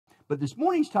But this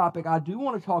morning's topic, I do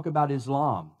want to talk about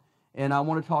Islam. And I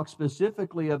want to talk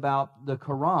specifically about the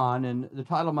Qur'an. And the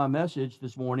title of my message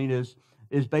this morning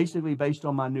is basically based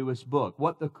on my newest book,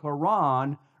 What the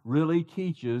Qur'an Really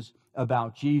Teaches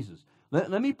About Jesus.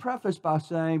 Let me preface by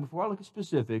saying, before I look at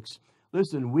specifics,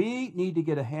 listen, we need to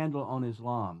get a handle on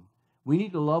Islam. We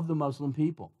need to love the Muslim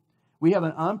people. We have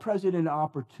an unprecedented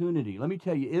opportunity. Let me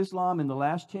tell you, Islam in the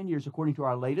last 10 years, according to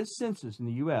our latest census in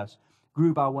the U.S.,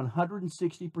 grew by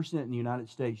 160% in the United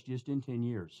States just in 10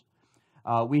 years.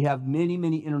 We have many,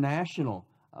 many international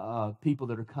people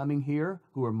that are coming here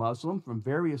who are Muslim from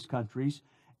various countries.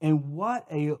 And what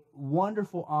a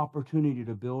wonderful opportunity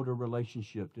to build a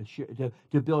relationship,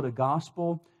 to build a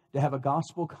gospel, to have a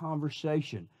gospel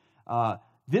conversation.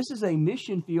 This is a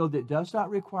mission field that does not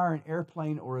require an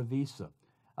airplane or a visa.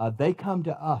 They come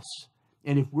to us.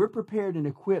 And if we're prepared and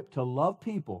equipped to love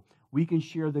people, we can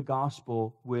share the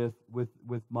gospel with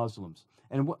Muslims.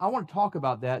 And I want to talk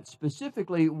about that,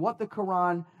 specifically what the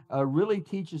Quran really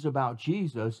teaches about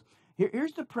Jesus.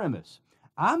 Here's the premise.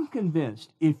 I'm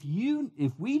convinced if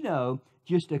we know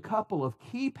just a couple of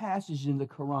key passages in the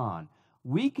Quran,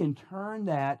 we can turn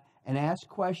that and ask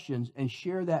questions and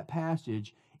share that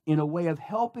passage in a way of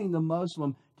helping the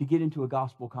Muslim to get into a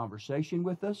gospel conversation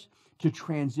with us, to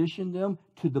transition them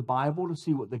to the Bible to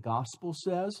see what the gospel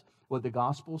says, what the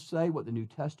Gospels say, what the New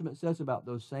Testament says about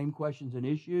those same questions and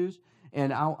issues.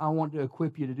 And I want to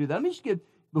equip you to do that. Let me just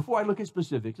before I look at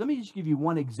specifics, let me just give you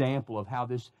one example of how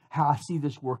I see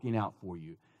this working out for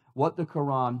you. What the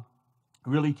Quran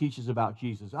really teaches about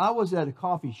Jesus. I was at a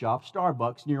coffee shop,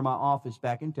 Starbucks, near my office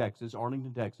back in Texas,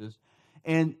 Arlington, Texas.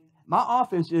 And my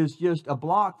office is just a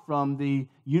block from the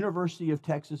University of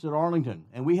Texas at Arlington.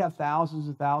 And we have thousands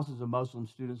and thousands of Muslim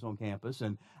students on campus.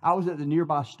 And I was at the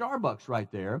nearby Starbucks right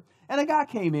there. And a guy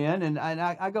came in, and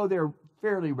I go there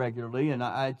fairly regularly. And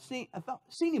I'd seen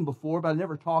him before, but I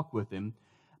never talked with him.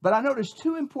 But I noticed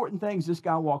two important things this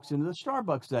guy walks into the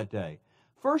Starbucks that day.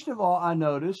 First of all, I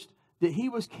noticed that he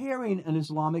was carrying an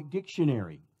Islamic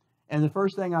dictionary. And the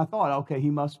first thing I thought, okay, he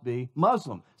must be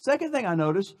Muslim. Second thing I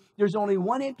noticed, there's only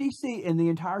one empty seat in the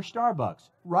entire Starbucks,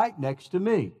 right next to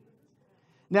me.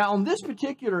 Now, on this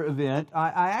particular event,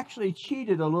 I actually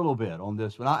cheated a little bit on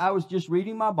this one. I was just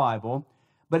reading my Bible,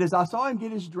 but as I saw him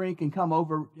get his drink and come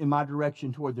over in my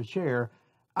direction toward the chair,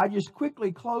 I just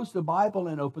quickly closed the Bible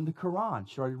and opened the Quran,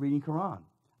 started reading Quran.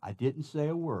 I didn't say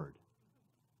a word.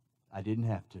 I didn't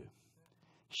have to.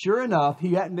 Sure enough,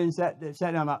 he hadn't been sat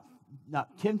down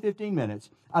not 10, 15 minutes.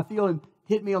 I feel him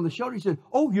hit me on the shoulder. He said,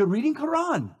 "Oh, you're reading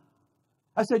Quran."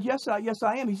 I said, yes,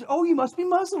 I am. He said, "Oh, you must be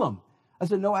Muslim." I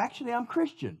said, "No, actually, I'm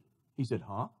Christian." He said,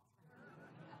 "Huh?"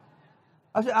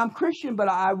 I said, "I'm Christian, but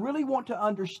I really want to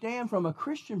understand from a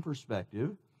Christian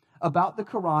perspective about the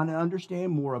Quran and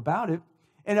understand more about it.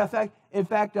 And in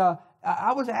fact,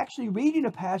 I was actually reading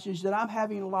a passage that I'm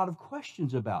having a lot of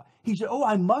questions about." He said, "Oh,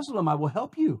 I'm Muslim. I will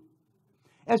help you."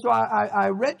 And so I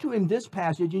read to him this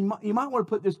passage, and you might want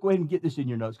to go ahead and get this in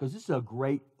your notes, because this is a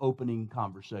great opening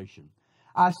conversation.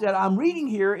 I said, I'm reading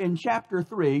here in chapter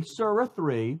 3, Surah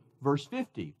 3, verse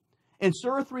 50. In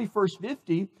Surah 3, verse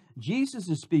 50, Jesus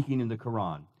is speaking in the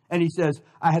Quran. And he says,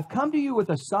 "I have come to you with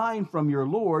a sign from your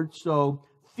Lord, so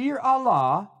fear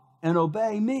Allah and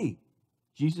obey me."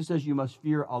 Jesus says you must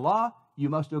fear Allah, you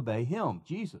must obey him,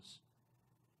 Jesus.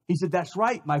 He said, "That's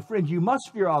right, my friend, you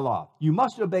must fear Allah. You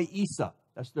must obey Isa."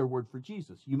 That's their word for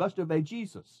Jesus. You must obey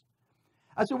Jesus.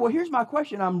 I said, "Well, here's my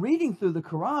question. I'm reading through the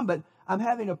Quran, but I'm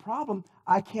having a problem.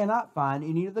 I cannot find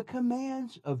any of the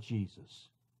commands of Jesus.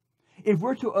 If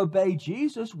we're to obey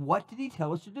Jesus, what did he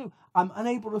tell us to do? I'm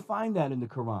unable to find that in the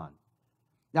Quran."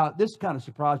 Now, this kind of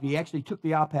surprised me. He actually took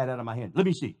the iPad out of my hand. "Let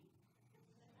me see."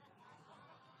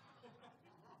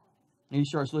 And he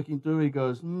starts looking through. He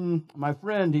goes, "My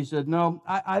friend," he said, "no,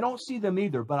 I don't see them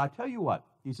either. But I tell you what,"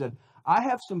 he said, "I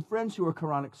have some friends who are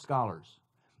Quranic scholars.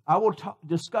 I will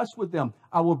discuss with them.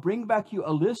 I will bring back you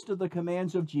a list of the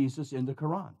commands of Jesus in the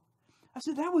Quran." I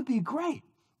said, "That would be great."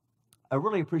 I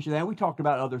really appreciate that. And we talked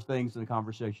about other things in the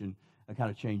conversation and kind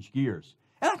of changed gears.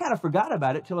 And I kind of forgot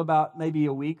about it till about maybe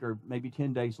a week or maybe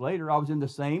 10 days later. I was in the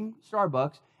same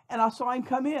Starbucks, and I saw him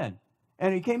come in.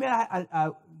 And he came in.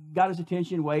 I got his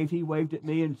attention, waved. He waved at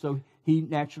me, and so he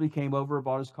naturally came over,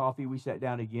 bought his coffee. We sat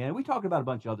down again. We talked about a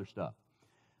bunch of other stuff.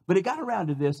 But it got around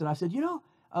to this, and I said,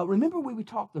 remember when we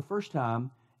talked the first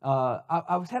time,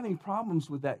 I was having problems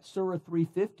with that Surah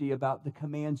 350 about the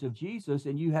commands of Jesus,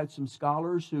 and you had some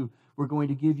scholars who were going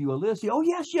to give you a list. "Oh,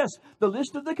 yes, the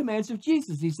list of the commands of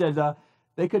Jesus." He said,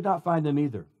 "They could not find them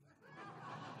either."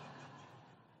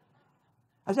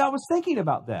 I said, "I was thinking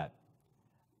about that.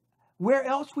 where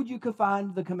else would you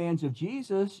find the commands of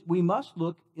Jesus? We must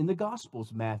look in the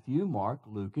Gospels: Matthew, Mark,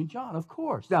 Luke, and John, of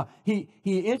course. Now, and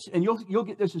you'll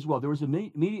get this as well. There was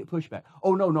immediate pushback.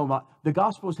 Oh, no, the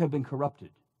Gospels have been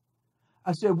corrupted.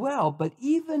 I said, well, but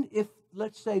even if,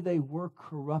 let's say, they were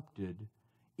corrupted,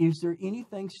 is there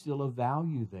anything still of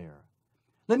value there?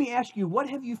 Let me ask you, what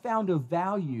have you found of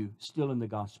value still in the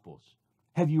Gospels?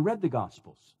 Have you read the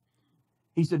Gospels?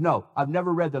 He said, no, I've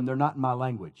never read them. They're not in my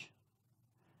language.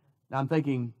 Now I'm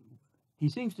thinking, he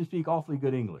seems to speak awfully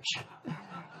good English.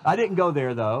 I didn't go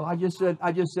there, though. I just said,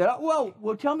 oh,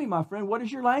 well, tell me, my friend, what is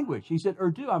your language? He said,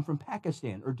 Urdu. I'm from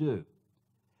Pakistan, Urdu.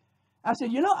 I said,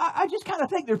 I just kind of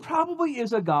think there probably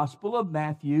is a Gospel of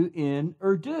Matthew in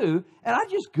Urdu. And I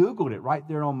just Googled it right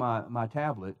there on my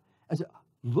tablet. I said,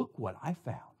 look what I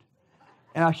found.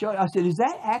 And I said, is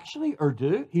that actually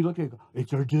Urdu? He looked at it,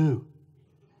 it's Urdu.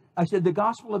 I said, the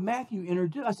Gospel of Matthew in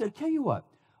Urdu. I said, tell you what,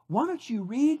 why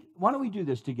don't we do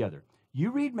this together?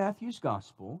 You read Matthew's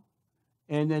Gospel,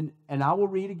 and I will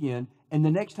read again. And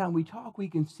the next time we talk, we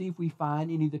can see if we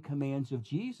find any of the commands of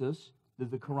Jesus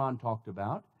that the Qur'an talked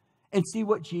about, and see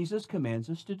what Jesus commands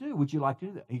us to do. Would you like to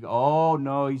do that? He goes, oh,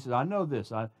 no. He said, I know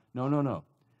this. No.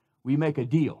 We make a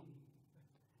deal.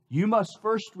 You must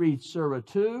first read Surah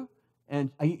 2. And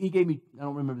he gave me, I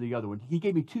don't remember the other one. He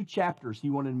gave me 2 chapters he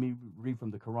wanted me to read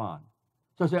from the Quran.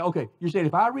 So I said, okay, you're saying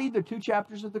if I read the 2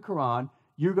 chapters of the Quran,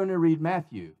 you're going to read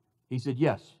Matthew. He said,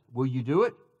 yes. Will you do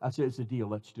it? I said, it's a deal.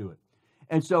 Let's do it.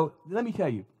 And so let me tell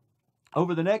you,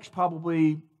 over the next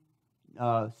probably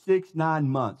 6-9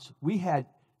 months, we had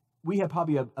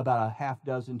probably about a half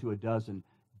dozen to a dozen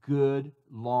good,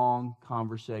 long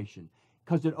conversation,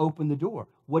 because it opened the door.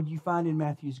 What do you find in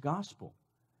Matthew's Gospel?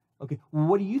 Okay, well,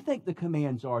 what do you think the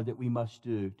commands are that we must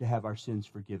do to have our sins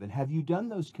forgiven? Have you done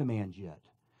those commands yet?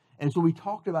 And so we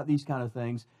talked about these kind of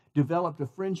things, developed a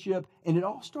friendship, and it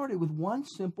all started with one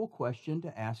simple question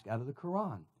to ask out of the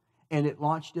Quran. And it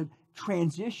launched a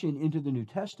transition into the New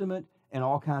Testament and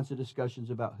all kinds of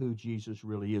discussions about who Jesus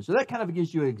really is. So that kind of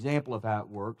gives you an example of how it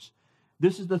works.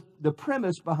 This is the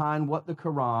premise behind what the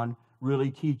Quran really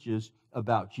teaches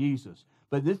about Jesus.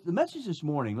 But the message this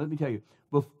morning, let me tell you,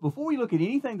 before we look at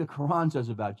anything the Quran says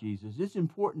about Jesus, it's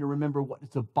important to remember what does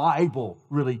the Bible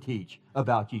really teach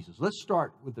about Jesus. Let's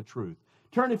start with the truth.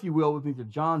 Turn, if you will, with me to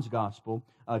John's Gospel,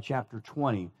 chapter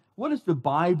 20. What does the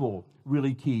Bible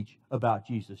really teach about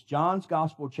Jesus? John's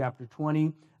Gospel, chapter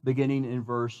 20, beginning in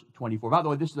verse 24. By the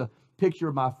way, this is a picture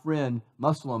of my friend,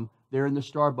 Muslim, there in the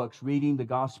Starbucks reading the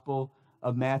Gospel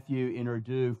of Matthew in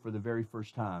Urdu for the very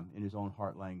first time in his own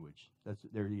heart language.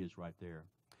 There he is right there.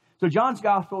 So John's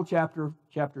Gospel, chapter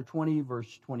 20,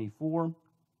 verse 24.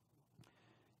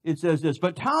 It says this,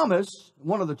 but Thomas,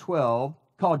 one of the 12,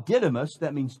 called Didymus,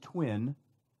 that means twin,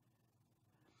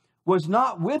 was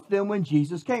not with them when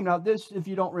Jesus came. Now this, if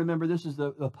you don't remember, this is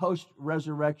the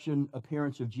post-resurrection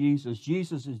appearance of Jesus.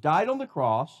 Jesus has died on the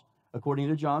cross, according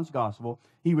to John's Gospel.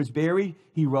 He was buried.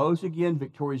 He rose again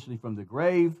victoriously from the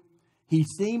grave. He's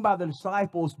seen by the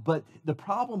disciples, but the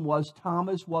problem was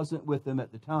Thomas wasn't with them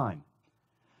at the time.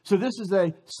 So this is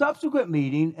a subsequent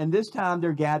meeting, and this time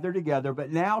they're gathered together,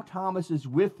 but now Thomas is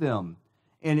with them.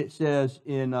 And it says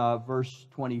in verse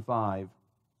 25,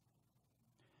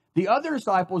 the other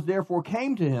disciples therefore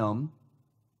came to him,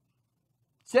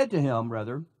 said to him,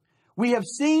 we have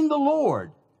seen the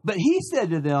Lord. But he said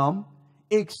to them,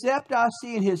 except I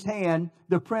see in his hand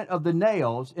the print of the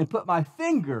nails, and put my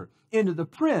finger into the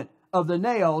print of the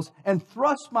nails, and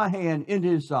thrust my hand into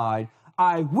his side,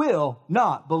 I will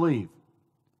not believe.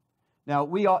 Now,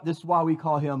 this is why we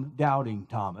call him Doubting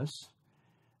Thomas.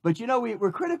 But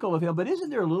we're critical of him, but isn't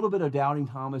there a little bit of Doubting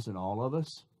Thomas in all of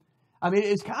us? I mean,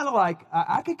 it's kind of like,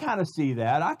 I could kind of see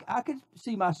that. I could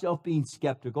see myself being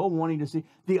skeptical, wanting to see.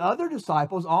 The other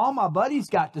disciples, all my buddies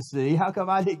got to see. How come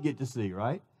I didn't get to see,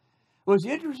 right? Well, it's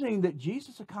interesting that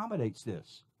Jesus accommodates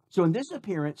this. So in this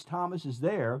appearance, Thomas is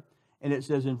there, and it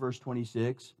says in verse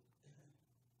 26,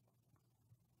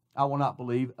 I will not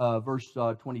believe, verse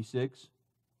 26.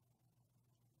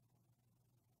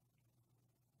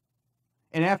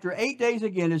 And after 8 days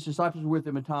again, his disciples were with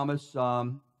him, and Thomas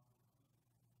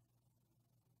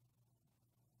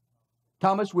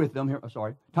with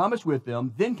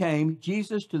them. Then came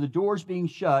Jesus to the doors being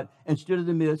shut, and stood in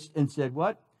the midst, and said,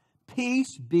 what?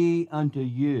 Peace be unto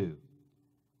you.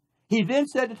 He then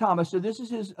said to Thomas, so this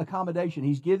is his accommodation.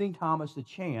 He's giving Thomas the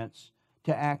chance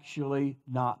to actually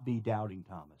not be Doubting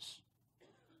Thomas.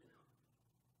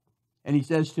 And he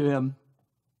says to him,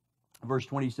 verse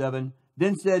 27,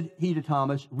 then said he to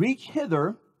Thomas, reach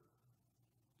hither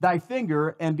thy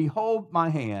finger, and behold my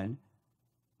hand,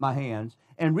 my hands,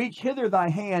 and reach hither thy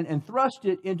hand, and thrust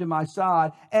it into my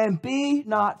side, and be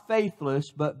not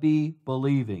faithless, but be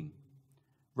believing.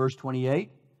 Verse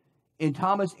 28, and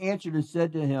Thomas answered and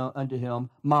said unto him,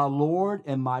 my Lord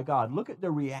and my God. Look at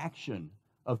the reaction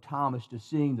of Thomas to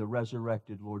seeing the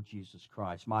resurrected Lord Jesus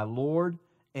Christ. My Lord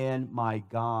and my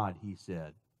God, he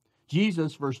said.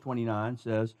 Jesus, verse 29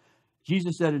 says,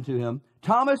 Jesus said unto him,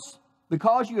 Thomas,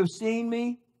 because you have seen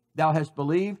me, thou hast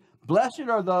believed. Blessed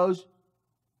are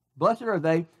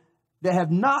they that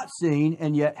have not seen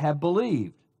and yet have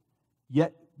believed.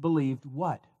 Yet believed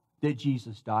what? That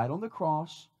Jesus died on the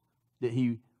cross, that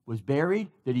he was buried,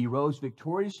 that he rose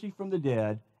victoriously from the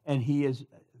dead, and he is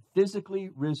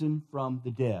physically risen from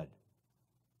the dead.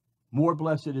 More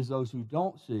blessed is those who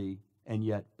don't see and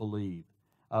yet believe.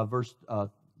 Verse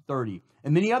 30.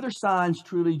 And many other signs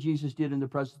truly Jesus did in the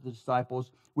presence of the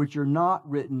disciples, which are not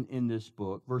written in this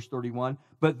book. Verse 31.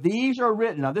 But these are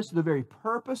written. Now this is the very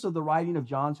purpose of the writing of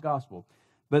John's gospel.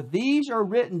 But these are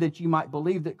written that you might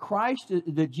believe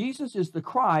that Jesus is the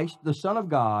Christ, the Son of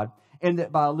God, and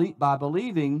that by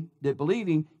believing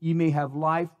you may have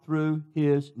life through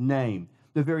his name.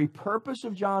 The very purpose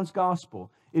of John's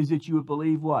gospel is that you would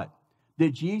believe what?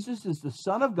 That Jesus is the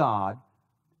Son of God,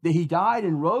 that he died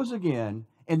and rose again,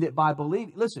 and that by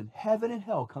believing, listen, heaven and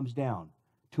hell comes down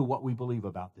to what we believe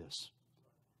about this.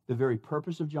 The very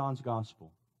purpose of John's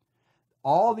gospel.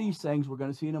 All these things we're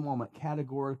going to see in a moment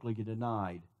categorically get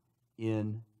denied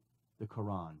in the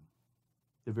Qur'an.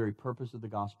 The very purpose of the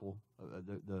gospel,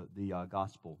 the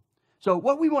gospel. So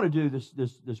what we want to do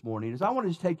this morning is I want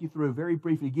to just take you through very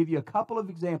briefly, give you a couple of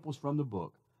examples from the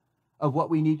book of what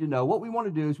we need to know. What we want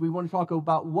to do is we want to talk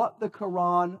about what the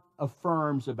Qur'an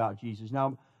affirms about Jesus.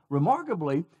 Now,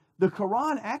 remarkably, the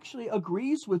Qur'an actually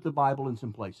agrees with the Bible in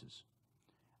some places.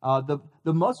 The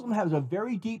Muslim has a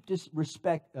very deep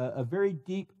respect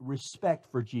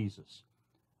for Jesus.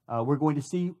 We're going to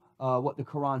see what the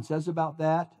Qur'an says about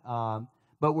that.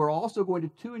 But we're also going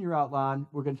to, in your outline,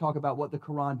 we're going to talk about what the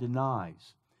Qur'an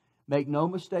denies. Make no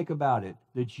mistake about it,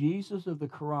 the Jesus of the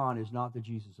Qur'an is not the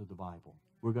Jesus of the Bible.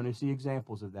 We're going to see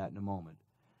examples of that in a moment.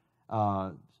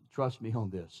 Trust me on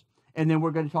this. And then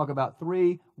we're going to talk about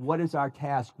 3, what is our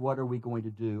task? What are we going to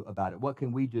do about it? What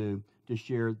can we do to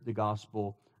share the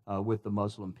gospel with the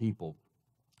Muslim people?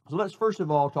 So let's first of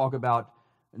all talk about,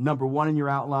 number 1 in your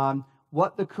outline,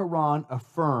 what the Qur'an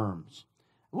affirms.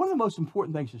 One of the most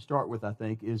important things to start with, I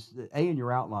think, is A in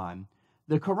your outline.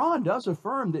 The Qur'an does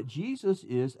affirm that Jesus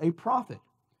is a prophet.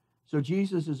 So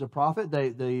Jesus is a prophet.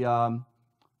 There's a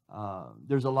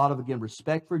lot of, again,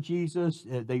 respect for Jesus.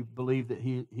 They believe that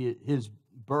his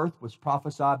birth was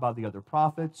prophesied by the other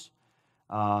prophets,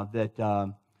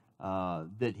 that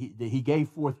he gave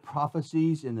forth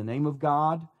prophecies in the name of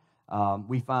God.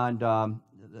 We find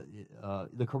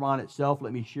the Qur'an itself.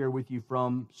 Let me share with you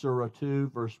from Surah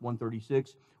 2, verse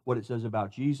 136, what it says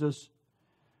about Jesus.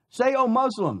 Say, O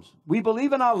Muslims, we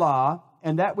believe in Allah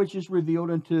and that which is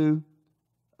revealed unto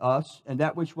us, and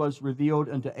that which was revealed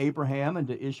unto Abraham, and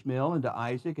to Ishmael, and to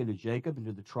Isaac, and to Jacob, and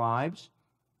to the tribes.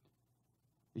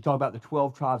 You talk about the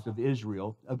 12 tribes of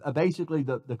Israel. Basically,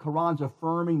 the Qur'an's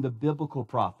affirming the biblical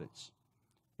prophets.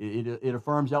 It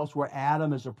affirms elsewhere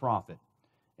Adam as a prophet.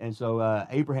 And so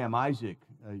Abraham, Isaac,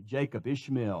 Jacob,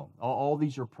 Ishmael, all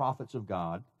these are prophets of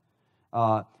God.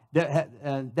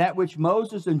 That which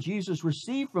Moses and Jesus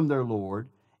received from their Lord.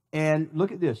 And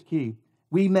look at this, key.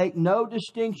 We make no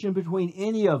distinction between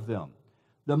any of them.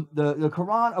 The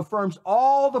Qur'an affirms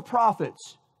all the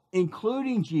prophets,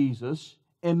 including Jesus,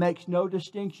 and makes no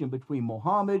distinction between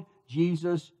Muhammad,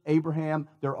 Jesus, Abraham.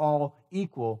 They're all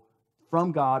equal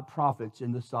from God prophets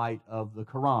in the sight of the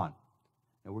Qur'an.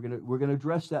 And we're going to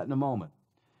address that in a moment.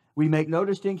 We make no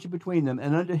distinction between them,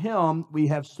 and unto him we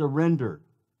have surrendered.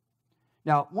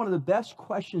 Now, one of the best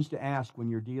questions to ask when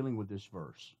you're dealing with this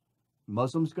verse,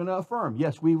 Muslims going to affirm,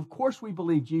 yes, of course we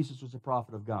believe Jesus was a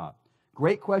prophet of God.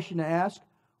 Great question to ask,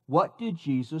 what did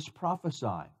Jesus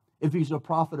prophesy? If he's a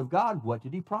prophet of God, what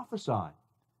did he prophesy?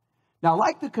 Now,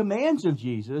 like the commands of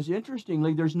Jesus,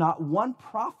 interestingly, there's not one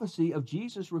prophecy of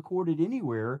Jesus recorded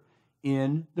anywhere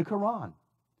in the Qur'an.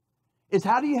 It's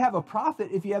how do you have a prophet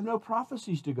if you have no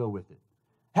prophecies to go with it?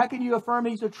 How can you affirm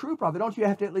he's a true prophet? Don't you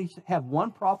have to at least have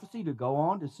one prophecy to go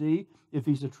on to see if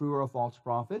he's a true or a false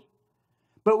prophet?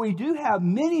 But we do have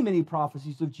many, many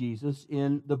prophecies of Jesus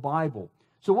in the Bible.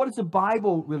 So what does the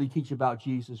Bible really teach about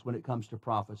Jesus when it comes to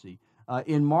prophecy?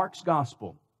 In Mark's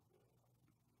Gospel,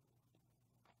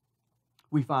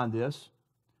 we find this.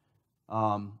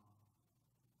 And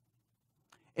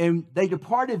they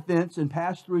departed thence and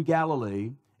passed through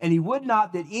Galilee, and he would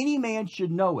not that any man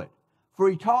should know it. For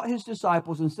he taught his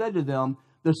disciples and said to them,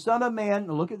 The Son of Man,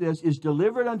 look at this, is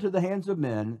delivered unto the hands of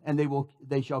men, and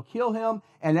they shall kill him,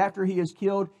 and after he is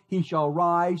killed, he shall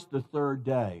rise the third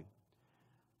day.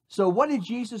 So what did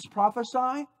Jesus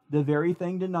prophesy? The very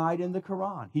thing denied in the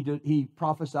Qur'an. He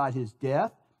prophesied his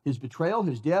death, his betrayal,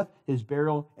 his death, his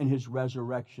burial, and his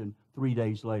resurrection 3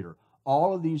 days later.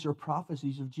 All of these are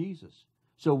prophecies of Jesus.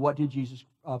 So what did Jesus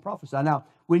prophesy? Now,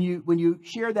 when you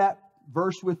share that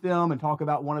verse with them and talk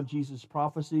about one of Jesus'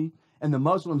 prophecy, and the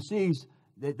Muslim sees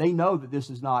that they know that this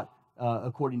is not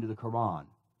according to the Quran,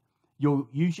 you'll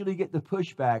usually get the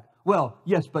pushback, well,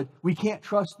 yes, but we can't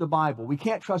trust the Bible. We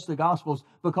can't trust the Gospels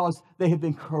because they have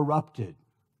been corrupted.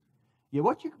 Yeah,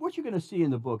 what you're going to see in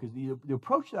the book is the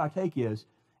approach that I take is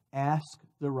ask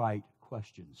the right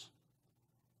questions.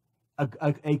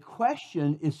 A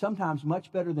question is sometimes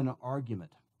much better than an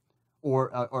argument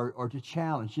or to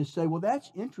challenge. Just say, well,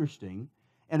 that's interesting,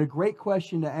 and a great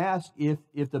question to ask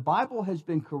if the Bible has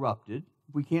been corrupted,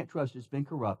 if we can't trust it's been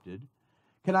corrupted,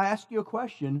 can I ask you a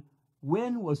question?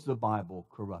 When was the Bible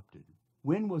corrupted?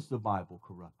 When was the Bible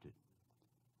corrupted?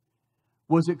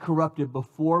 Was it corrupted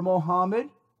before Muhammad,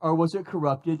 or was it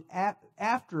corrupted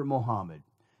after Muhammad?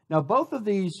 Now, both of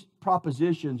these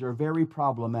propositions are very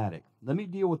problematic. Let me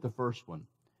deal with the first one.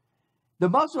 The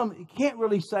Muslim can't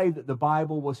really say that the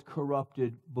Bible was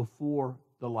corrupted before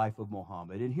the life of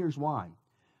Muhammad, and here's why.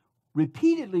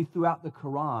 Repeatedly throughout the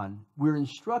Quran, we're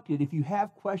instructed, if you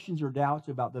have questions or doubts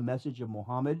about the message of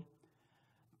Muhammad,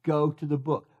 go to the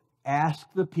book. Ask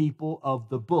the people of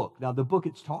the book. Now, the book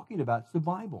it's talking about is the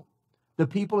Bible. The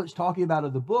people it's talking about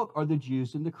of the book are the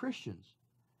Jews and the Christians.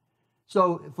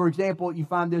 So, for example, you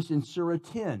find this in Surah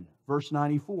 10, verse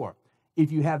 94.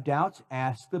 If you have doubts,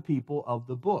 ask the people of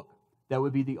the book. That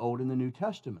would be the Old and the New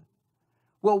Testament.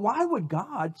 Well, why would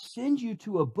God send you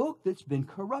to a book that's been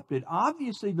corrupted?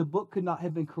 Obviously, the book could not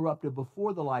have been corrupted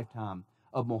before the lifetime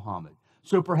of Muhammad.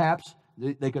 So perhaps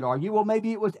they could argue, well,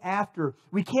 maybe it was after.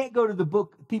 We can't go to the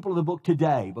book, people of the book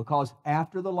today, because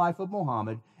after the life of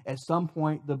Muhammad, at some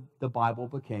point, the Bible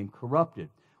became corrupted.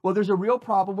 Well, there's a real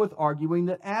problem with arguing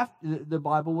that the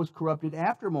Bible was corrupted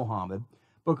after Muhammad,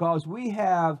 because we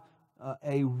have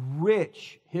a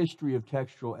rich history of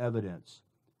textual evidence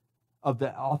of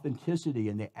the authenticity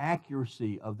and the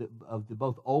accuracy of the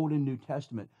both Old and New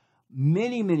Testament.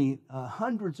 Many,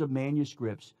 hundreds of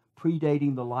manuscripts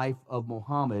predating the life of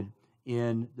Muhammad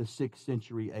in the 6th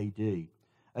century A.D.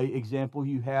 Example,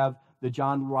 you have the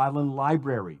John Ryland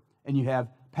Library, and you have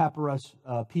Papyrus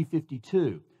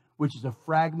P52, which is a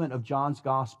fragment of John's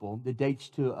Gospel that dates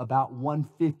to about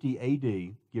 150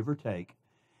 A.D., give or take.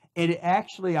 And it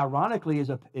actually, ironically,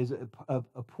 is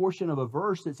a portion of a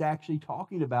verse that's actually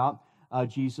talking about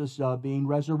Jesus being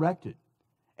resurrected.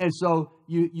 And so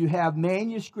you have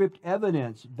manuscript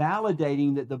evidence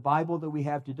validating that the Bible that we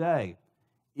have today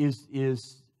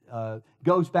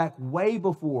goes back way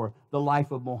before the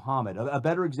life of Muhammad. A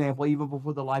better example, even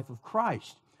before the life of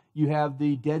Christ. You have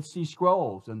the Dead Sea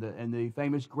Scrolls and the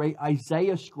famous Great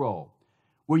Isaiah Scroll,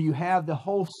 where you have the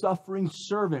whole suffering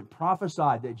servant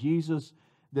prophesied that Jesus,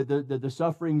 that the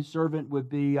suffering servant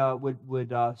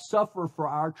would suffer for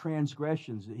our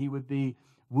transgressions, that he would be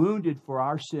wounded for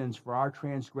our sins, for our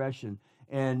transgression,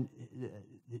 and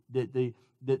that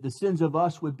the sins of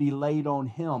us would be laid on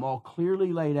him, all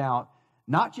clearly laid out,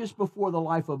 not just before the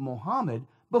life of Muhammad,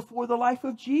 before the life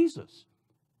of Jesus.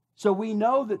 So we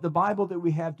know that the Bible that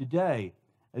we have today,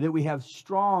 that we have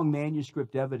strong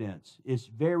manuscript evidence, is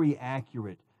very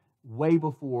accurate, way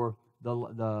before the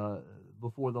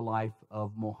life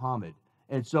of Muhammad.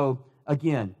 And so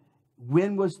again,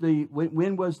 when was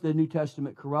the New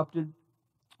Testament corrupted?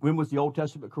 When was the Old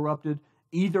Testament corrupted?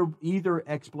 Either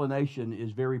explanation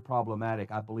is very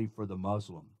problematic, I believe, for the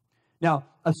Muslim. Now,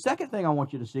 a second thing I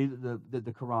want you to see that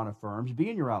the Quran affirms, be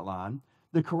in your outline,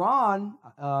 the Quran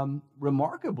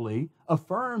remarkably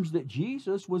affirms that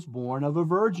Jesus was born of a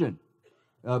virgin.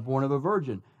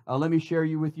 Let me share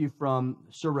with you from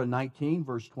Surah 19,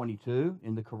 verse 22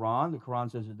 in the Quran. The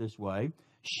Quran says it this way.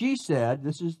 She said,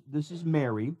 this is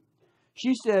Mary,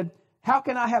 she said, "How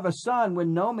can I have a son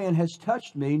when no man has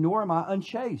touched me, nor am I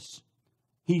unchaste?"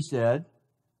 He said,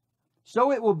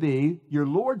 "So it will be, your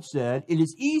Lord said, it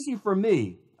is easy for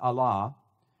me, Allah,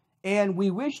 and we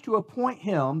wish to appoint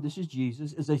him," this is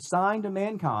Jesus, "as a sign to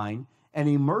mankind and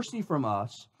a mercy from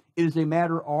us. It is a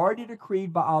matter already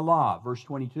decreed by Allah." Verse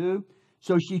 22,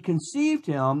 "So she conceived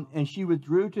him, and she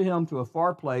withdrew to him to a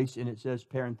far place," and it says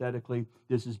parenthetically,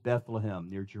 this is Bethlehem,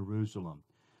 near Jerusalem.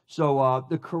 So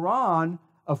the Quran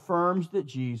affirms that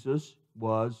Jesus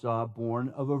was born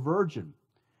of a virgin.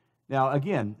 Now,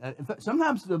 again,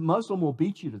 sometimes the Muslim will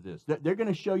beat you to this. They're going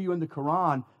to show you in the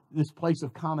Quran this place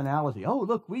of commonality. Oh,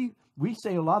 look, we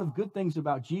say a lot of good things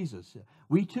about Jesus.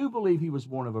 We too believe he was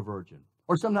born of a virgin.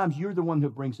 Or sometimes you're the one who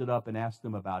brings it up and asks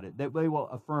them about it. They will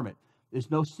affirm it. It's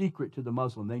no secret to the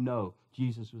Muslim. They know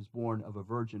Jesus was born of a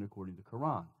virgin according to the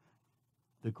Quran.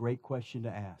 The great question to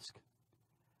ask.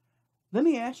 Let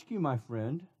me ask you, my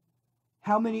friend,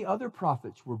 how many other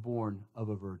prophets were born of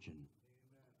a virgin?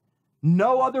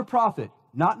 No other prophet,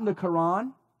 not in the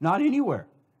Quran, not anywhere.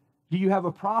 Do you have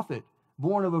a prophet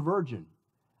born of a virgin?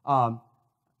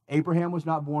 Abraham was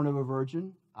not born of a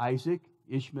virgin. Isaac,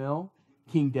 Ishmael,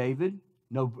 King David,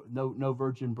 no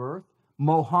virgin birth.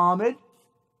 Mohammed,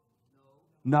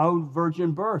 no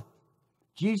virgin birth.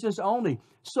 Jesus only.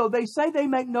 So they say they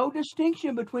make no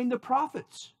distinction between the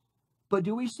prophets. But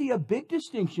do we see a big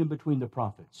distinction between the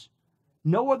prophets?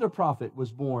 No other prophet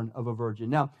was born of a virgin.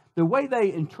 Now, the way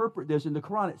they interpret this, and the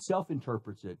Quran itself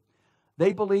interprets it,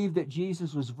 they believe that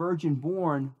Jesus was virgin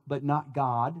born, but not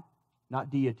God, not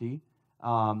deity.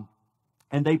 And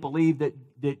they believe that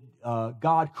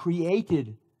God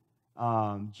created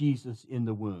Jesus in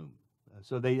the womb.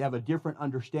 So they have a different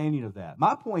understanding of that.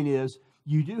 My point is,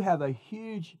 you do have a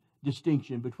huge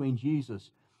distinction between Jesus.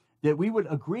 That we would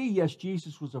agree, yes,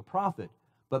 Jesus was a prophet.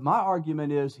 But my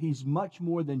argument is he's much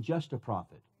more than just a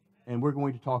prophet. And we're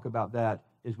going to talk about that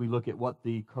as we look at what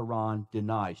the Quran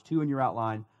denies. 2 in your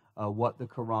outline, what the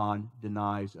Quran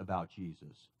denies about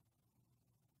Jesus.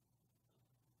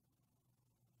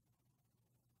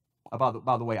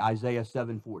 By the way, Isaiah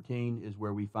 7:14 is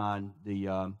where we find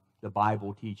the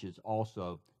Bible teaches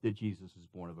also that Jesus is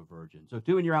born of a virgin. So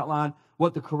 2 in your outline,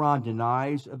 what the Quran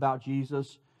denies about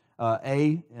Jesus.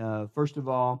 First of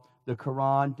all, the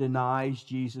Quran denies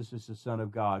Jesus is the Son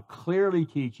of God, clearly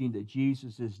teaching that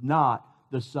Jesus is not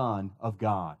the Son of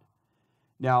God.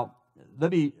 Now,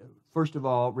 let me first of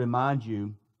all remind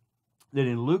you that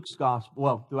in Luke's Gospel,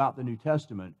 well, throughout the New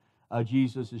Testament,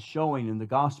 Jesus is showing in the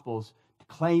Gospels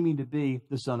claiming to be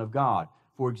the Son of God.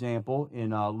 For example,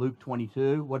 in Luke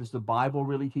 22, what does the Bible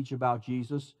really teach about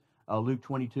Jesus? Luke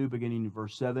 22, beginning in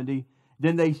verse 70.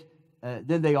 Then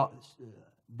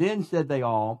said they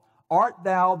all, "Art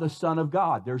thou the Son of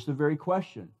God?" There's the very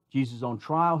question. Jesus is on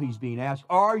trial. He's being asked,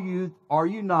 Are you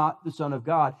not the Son of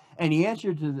God? And he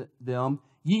answered to them,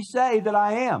 "Ye say that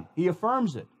I am." He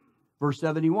affirms it. Verse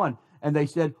 71. And they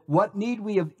said, "What need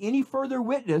we of any further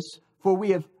witness? For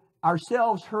we have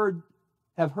ourselves heard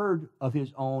of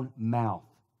his own mouth."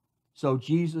 So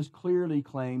Jesus clearly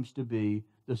claims to be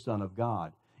the Son of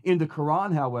God. In the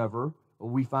Quran, however,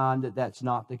 we find that that's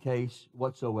not the case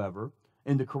whatsoever.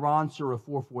 In the Quran, Surah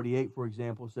 448, for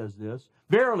example, says this,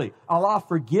 "Verily, Allah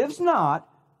forgives not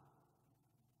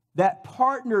that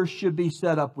partners should be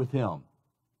set up with him."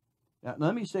 Now,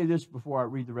 let me say this before I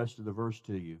read the rest of the verse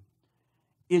to you.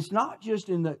 It's not just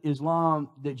in the Islam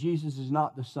that Jesus is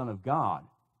not the Son of God.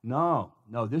 No,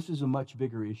 this is a much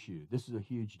bigger issue. This is a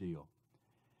huge deal.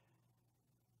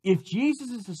 If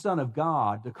Jesus is the Son of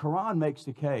God, the Quran makes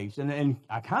the case, and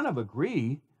I kind of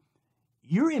agree,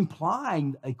 you're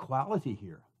implying equality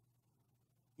here.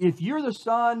 If you're the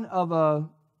son of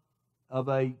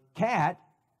a cat,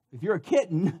 if you're a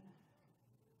kitten,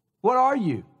 what are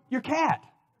you? You're cat.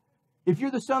 If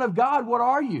you're the Son of God, what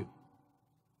are you?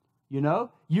 You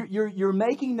know, you're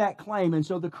making that claim, and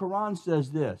so the Quran says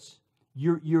this: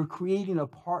 you're creating a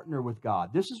partner with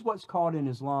God. This is what's called in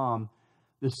Islam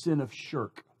the sin of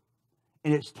shirk,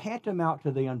 and it's tantamount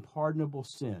to the unpardonable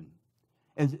sin.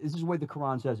 And this is the way the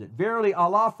Quran says it. "Verily,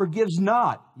 Allah forgives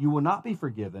not," you will not be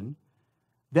forgiven,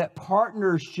 "that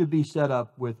partners should be set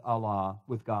up with Allah,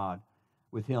 with God,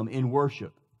 with him in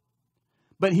worship.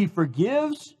 But he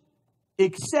forgives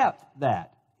except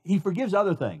that." He forgives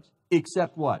other things.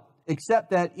 Except what? Except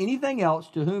that anything else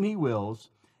to whom he wills,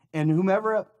 and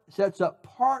whomever sets up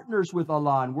partners with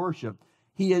Allah in worship,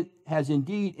 he has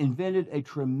indeed invented a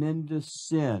tremendous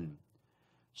sin.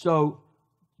 So,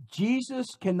 Jesus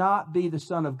cannot be the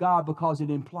Son of God because it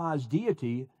implies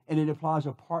deity and it implies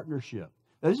a partnership.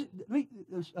 Let me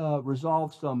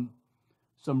resolve some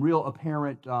real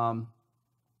apparent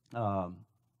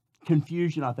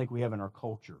confusion I think we have in our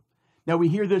culture. Now, we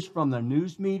hear this from the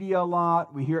news media a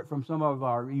lot. We hear it from some of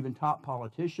our even top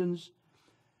politicians.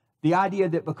 The idea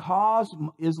that because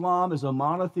Islam is a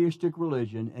monotheistic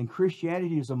religion and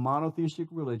Christianity is a monotheistic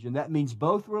religion, that means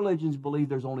both religions believe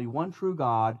there's only one true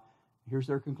God. Here's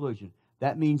their conclusion.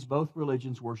 That means both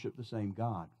religions worship the same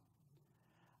God.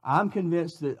 I'm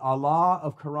convinced that Allah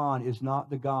of Quran is not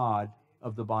the God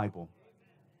of the Bible.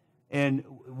 And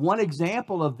one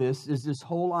example of this is this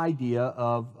whole idea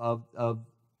of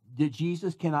that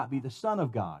Jesus cannot be the Son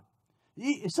of God.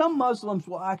 Some Muslims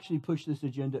will actually push this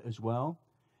agenda as well.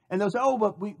 And they'll say, oh,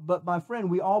 but my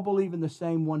friend, we all believe in the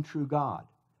same one true God.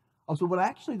 I said, well,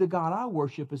 actually, the God I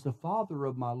worship is the Father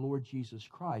of my Lord Jesus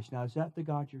Christ. Now, is that the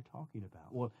God you're talking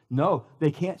about? Well, no,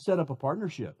 they can't set up a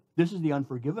partnership. This is the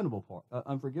unforgivable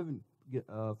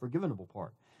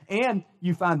part. And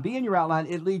you find B in your outline,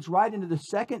 it leads right into the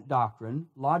second doctrine,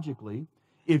 logically.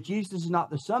 If Jesus is not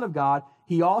the Son of God,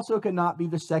 he also cannot be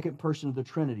the second person of the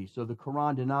Trinity. So the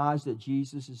Quran denies that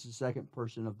Jesus is the second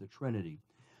person of the Trinity.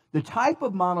 The type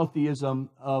of monotheism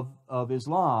of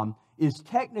Islam is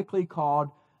technically called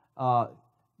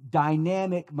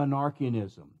dynamic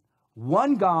monarchianism.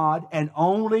 One God and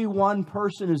only one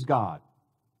person is God.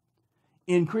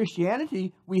 In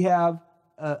Christianity, we have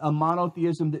a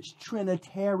monotheism that's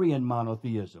Trinitarian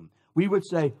monotheism. We would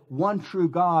say one true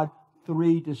God,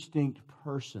 three distinct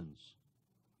persons.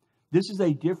 This is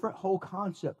a different whole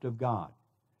concept of God.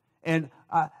 And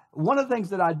one of the things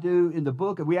that I do in the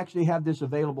book, and we actually have this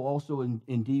available also in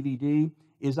DVD,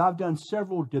 is I've done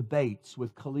several debates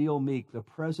with Khalil Meek, the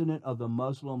president of the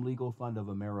Muslim Legal Fund of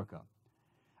America.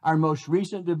 Our most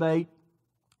recent debate,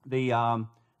 the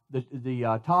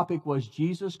topic was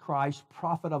Jesus Christ,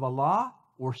 prophet of Allah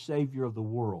or savior of the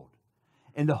world.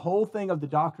 And the whole thing of the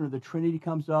doctrine of the Trinity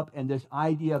comes up, and this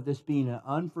idea of this being an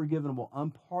unforgivable,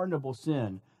 unpardonable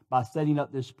sin by setting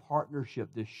up this partnership,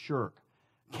 this shirk,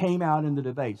 came out in the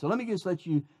debate. So let me just let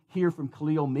you hear from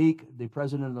Khalil Meek, the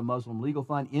president of the Muslim Legal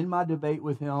Fund, in my debate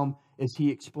with him as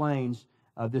he explains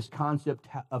this concept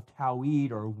of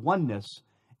Tawhid or oneness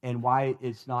and why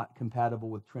it's not compatible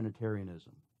with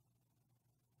Trinitarianism.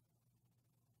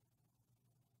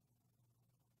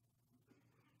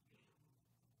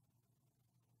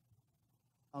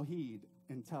 Tawhid.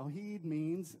 And Tawhid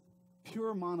means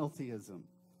pure monotheism,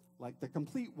 like the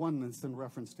complete oneness in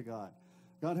reference to God.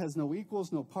 God has no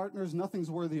equals, no partners.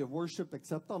 Nothing's worthy of worship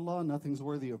except Allah. Nothing's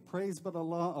worthy of praise but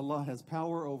Allah. Allah has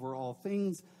power over all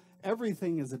things.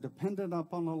 Everything is dependent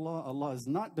upon Allah. Allah is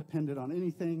not dependent on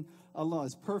anything. Allah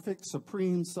is perfect,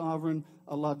 supreme, sovereign.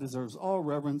 Allah deserves all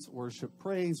reverence, worship,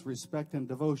 praise, respect, and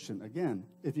devotion. Again,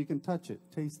 if you can touch it,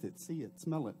 taste it, see it,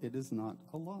 smell it, it is not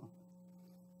Allah.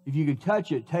 If you can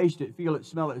touch it, taste it, feel it,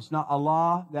 smell it, it's not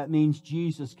Allah, that means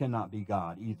Jesus cannot be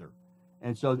God either.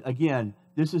 And so, again,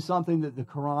 this is something that the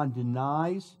Quran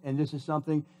denies, and this is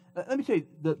something, let me tell you,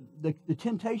 the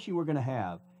temptation we're going to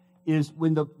have is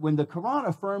when the Quran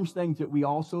affirms things that we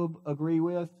also agree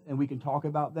with, and we can talk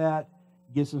about that,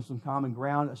 gives them some common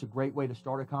ground. That's a great way to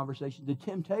start a conversation. The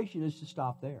temptation is to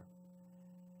stop there.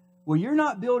 Well, you're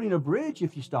not building a bridge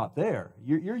if you stop there.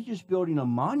 You're just building a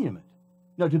monument.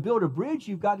 No, to build a bridge,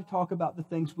 you've got to talk about the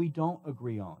things we don't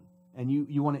agree on. And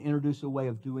you want to introduce a way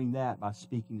of doing that by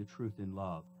speaking the truth in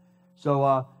love.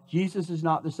 So Jesus is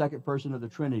not the second person of the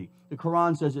Trinity. The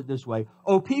Quran says it this way.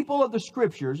 O people of the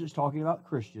Scriptures, it's talking about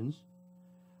Christians.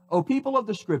 O people of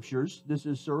the Scriptures, this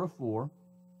is Surah 4.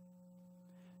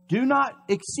 Do not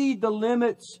exceed the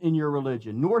limits in your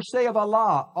religion, nor say of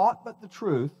Allah aught but the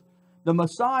truth. The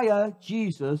Messiah,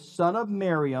 Jesus, son of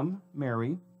Mary,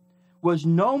 was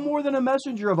no more than a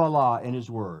messenger of Allah in his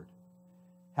word.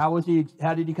 How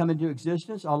did he come into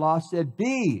existence? Allah said,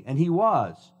 be, and he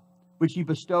was, which he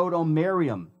bestowed on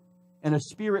Maryam, and a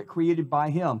spirit created by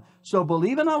him. So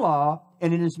believe in Allah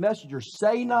and in his messenger.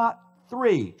 Say not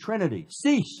three, Trinity.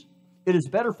 Cease. It is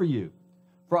better for you.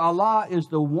 For Allah is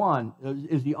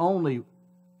the only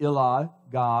Ilah,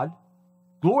 God.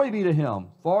 Glory be to him.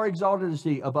 Far exalted is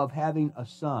he above having a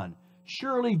son.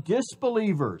 Surely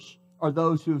disbelievers are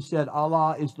those who have said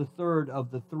Allah is the third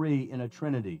of the three in a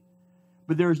Trinity.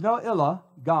 But there is no Ilah,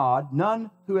 God,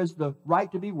 none who has the right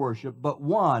to be worshipped, but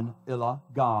one Ilah,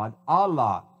 God,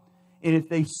 Allah. And if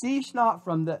they cease not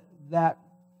from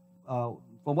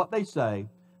from what they say,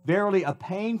 verily a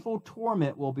painful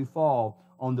torment will befall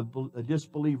on the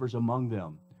disbelievers among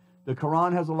them. The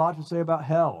Quran has a lot to say about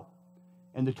hell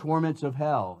and the torments of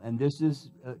hell, and this is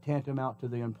tantamount to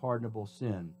the unpardonable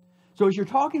sin. So as you're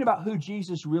talking about who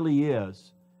Jesus really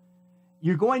is,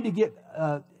 you're going to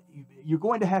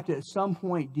have to at some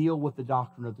point deal with the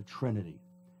doctrine of the Trinity,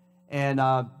 and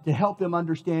to help them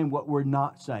understand what we're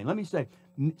not saying. Let me say,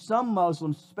 some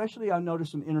Muslims, especially I've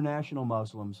noticed some international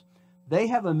Muslims, they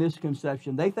have a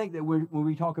misconception. They think that when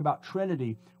we talk about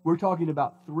Trinity, we're talking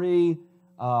about three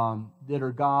that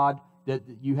are God, that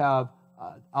you have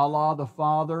Allah the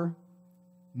Father,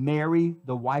 Mary,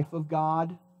 the wife of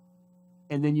God,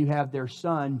 and then you have their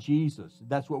son, Jesus.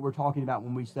 That's what we're talking about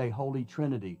when we say Holy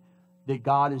Trinity, that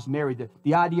God is married.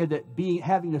 The idea that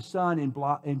having a son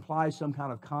implies some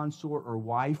kind of consort or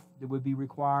wife that would be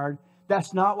required.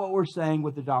 That's not what we're saying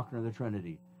with the doctrine of the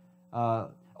Trinity.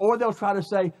 Or they'll try to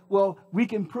say, well, we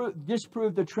can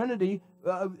disprove the Trinity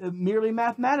merely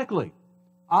mathematically.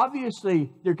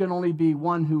 Obviously, there can only be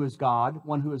one who is God,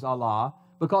 one who is Allah,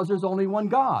 because there's only one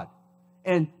God.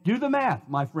 And do the math,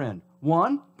 my friend.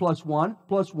 1 plus 1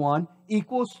 plus 1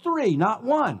 equals 3, not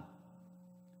 1.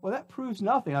 Well, that proves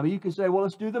nothing. I mean, you could say, well,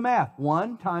 let's do the math.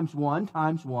 1 times 1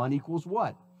 times 1 equals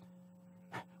what?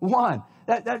 1.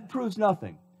 That proves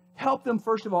nothing. Help them,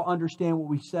 first of all, understand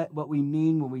what we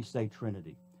mean when we say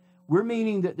Trinity. We're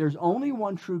meaning that there's only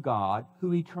one true God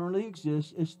who eternally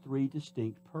exists as three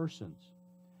distinct persons.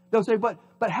 They'll say, but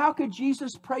how could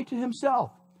Jesus pray to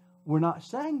himself? We're not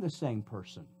saying the same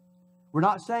person. We're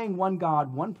not saying one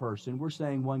God, one person. We're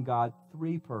saying one God,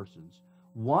 three persons.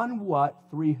 One what,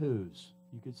 three whos.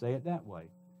 You could say it that way.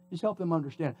 Just help them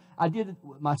understand. I did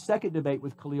my second debate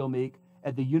with Khalil Meek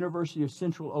at the University of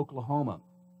Central Oklahoma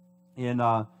in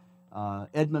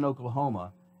Edmond,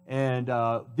 Oklahoma. And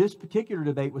this particular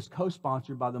debate was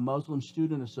co-sponsored by the Muslim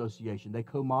Student Association. They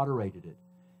co-moderated it.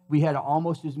 We had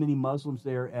almost as many Muslims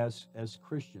there as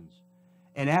Christians.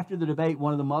 And after the debate,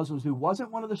 one of the Muslims, who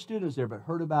wasn't one of the students there, but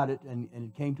heard about it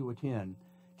and came to attend,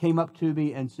 came up to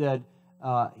me and said,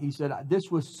 he said, this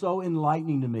was so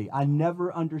enlightening to me. I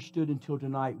never understood until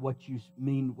tonight what you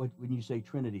mean when you say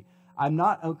Trinity. I'm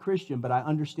not a Christian, but I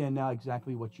understand now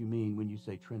exactly what you mean when you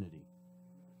say Trinity.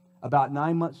 About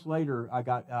 9 months later,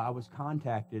 I was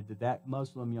contacted that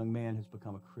Muslim young man has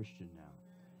become a Christian now.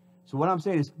 So what I'm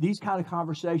saying is these kind of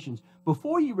conversations,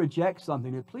 before you reject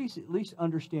something, please at least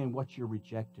understand what you're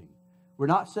rejecting. We're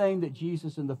not saying that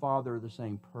Jesus and the Father are the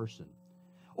same person.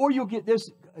 Or you'll get this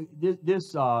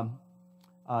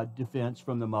defense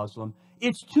from the Muslim.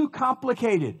 It's too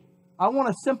complicated. I want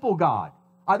a simple God.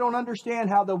 I don't understand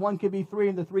how the one can be three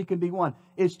and the three can be one.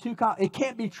 It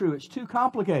can't be true. It's too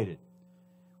complicated.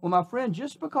 Well, my friend,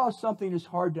 just because something is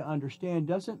hard to understand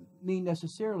doesn't mean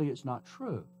necessarily it's not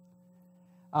true.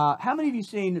 How many of you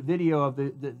seen a video of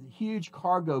the huge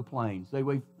cargo planes? They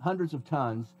weigh hundreds of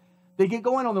tons. They get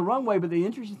going on the runway, but the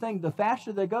interesting thing, the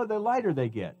faster they go, the lighter they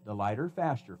get. The lighter,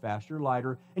 faster, faster,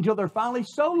 lighter, until they're finally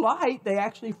so light they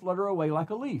actually flutter away like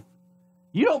a leaf.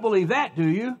 You don't believe that, do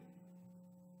you?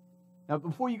 Now,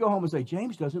 before you go home and say,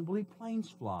 James doesn't believe planes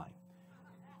fly.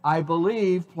 I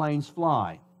believe planes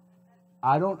fly.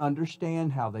 I don't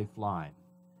understand how they fly.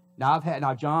 Now,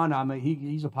 John,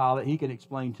 he's a pilot. He can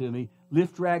explain to me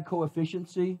lift drag coefficient,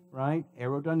 right?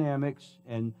 Aerodynamics,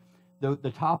 and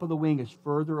the top of the wing is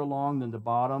further along than the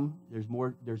bottom. There's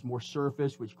more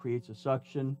surface, which creates a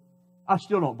suction. I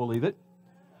still don't believe it.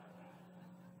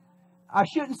 I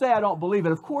shouldn't say I don't believe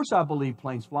it. Of course I believe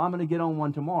planes fly. I'm going to get on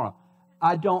one tomorrow.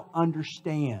 I don't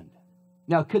understand.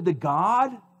 Now, could the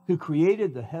God who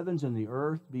created the heavens and the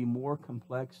earth be more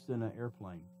complex than an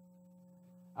airplane?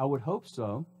 I would hope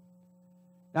so.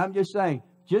 Now, I'm just saying,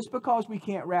 just because we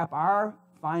can't wrap our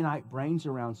finite brains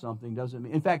around something doesn't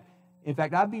mean... In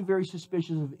fact, I'd be very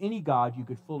suspicious of any God you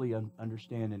could fully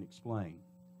understand and explain.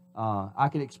 I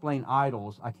can explain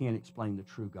idols. I can't explain the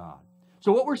true God.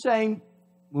 So what we're saying,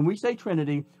 when we say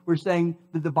Trinity, we're saying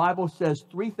that the Bible says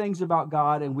three things about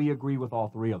God, and we agree with all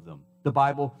three of them. The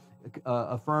Bible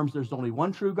affirms there's only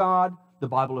one true God. The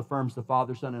Bible affirms the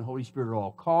Father, Son, and Holy Spirit are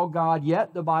all called God.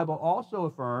 Yet the Bible also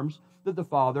affirms that the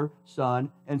Father,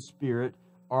 Son, and Spirit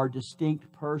are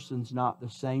distinct persons, not the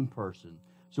same person.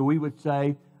 So we would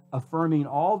say, affirming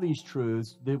all these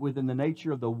truths, that within the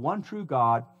nature of the one true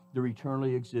God, there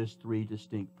eternally exist three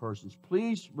distinct persons.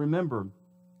 Please remember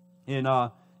in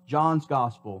John's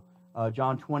Gospel,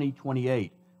 John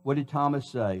 20:28, what did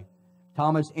Thomas say?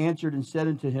 Thomas answered and said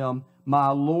unto him, My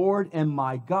Lord and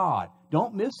my God.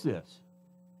 Don't miss this.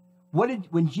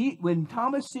 When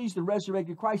Thomas sees the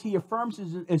resurrected Christ, he affirms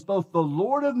as both the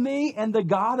Lord of me and the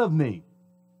God of me.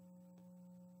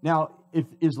 Now, if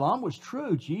Islam was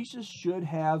true, Jesus should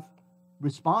have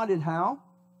responded how?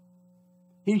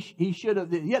 He should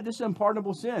have, this is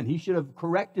unpardonable sin. He should have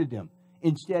corrected them.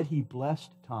 Instead, he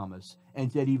blessed Thomas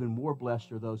and said, even more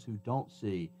blessed are those who don't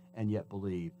see and yet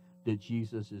believe that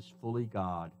Jesus is fully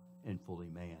God and fully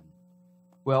man.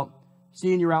 Well,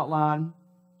 see in your outline,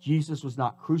 Jesus was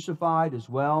not crucified as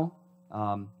well.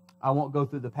 I won't go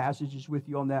through the passages with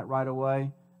you on that right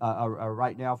away,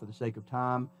 right now for the sake of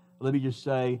time. Let me just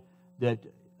say that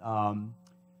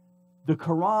the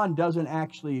Qur'an doesn't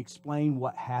actually explain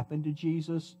what happened to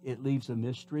Jesus. It leaves a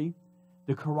mystery.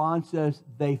 The Qur'an says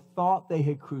they thought they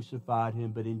had crucified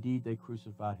him, but indeed they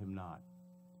crucified him not.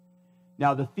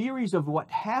 Now, the theories of what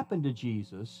happened to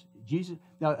Jesus,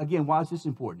 now again, why is this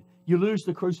important? You lose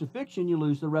the crucifixion, you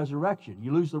lose the resurrection.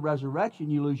 You lose the resurrection,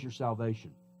 you lose your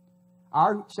salvation.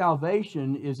 Our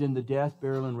salvation is in the death,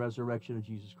 burial, and resurrection of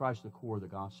Jesus Christ, the core of the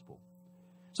gospel.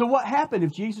 So what happened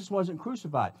if Jesus wasn't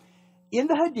crucified? in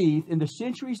the Hadith, in the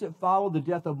centuries that followed the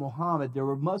death of Muhammad, there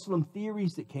were Muslim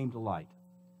theories that came to light.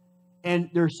 And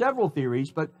there are several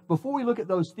theories, but before we look at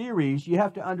those theories, you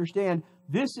have to understand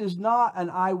this is not an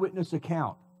eyewitness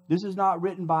account. This is not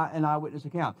written by an eyewitness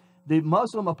account. The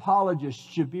Muslim apologist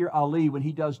Shabir Ali, when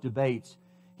he does debates,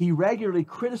 he regularly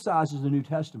criticizes the New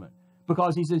Testament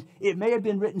because he says it may have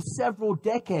been written several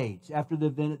decades after the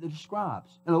event it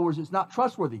describes. In other words, it's not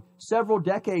trustworthy. Several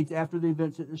decades after the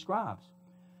events it describes.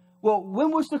 Well,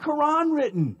 when was the Quran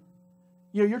written?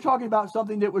 You know, you're talking about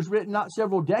something that was written not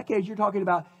several decades. You're talking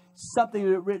about something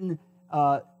that was written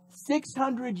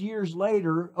 600 years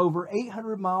later, over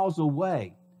 800 miles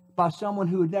away, by someone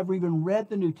who had never even read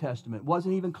the New Testament,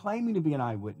 wasn't even claiming to be an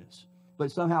eyewitness. But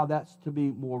somehow that's to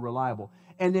be more reliable.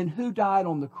 And then who died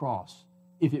on the cross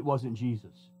if it wasn't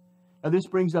Jesus? Now this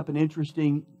brings up an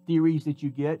interesting theories that you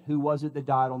get. Who was it that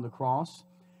died on the cross?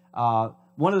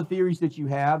 One of the theories that you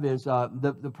have is,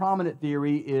 the prominent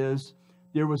theory is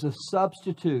there was a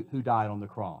substitute who died on the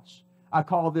cross. I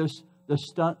call this the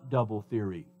stunt double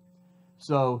theory.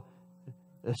 So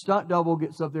a stunt double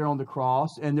gets up there on the cross,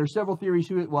 and there's several theories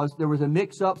who it was. There was a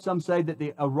mix-up. Some say that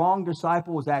a wrong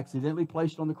disciple was accidentally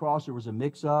placed on the cross. There was a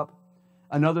mix-up.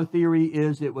 Another theory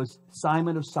is it was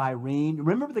Simon of Cyrene.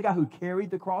 Remember the guy who carried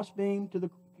the crossbeam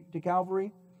to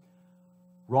Calvary?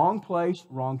 Wrong place,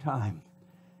 wrong time.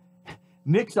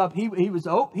 Mix-up.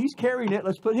 He's carrying it.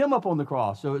 Let's put him up on the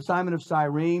cross. So it's Simon of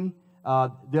Cyrene.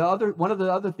 One of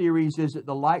the other theories is that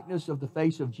the likeness of the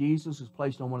face of Jesus is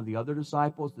placed on one of the other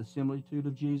disciples, the similitude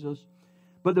of Jesus.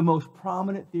 But the most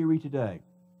prominent theory today,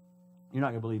 you're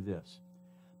not going to believe this.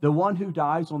 The one who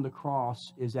dies on the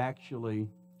cross is actually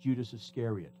Judas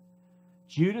Iscariot.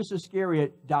 Judas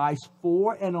Iscariot dies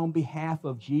for and on behalf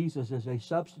of Jesus as a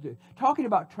substitute. Talking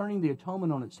about turning the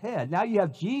atonement on its head. Now you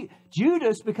have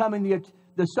Judas becoming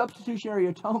the substitutionary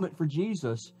atonement for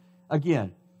Jesus.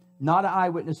 Again, not an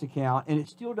eyewitness account, and it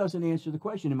still doesn't answer the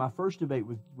question. In my first debate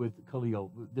with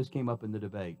Khalil, this came up in the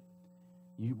debate.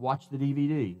 You watch the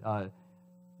DVD.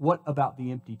 What about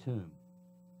the empty tomb?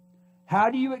 How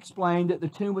do you explain that the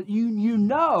tomb, you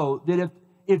know that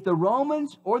if the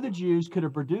Romans or the Jews could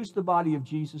have produced the body of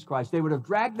Jesus Christ, they would have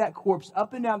dragged that corpse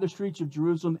up and down the streets of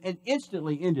Jerusalem and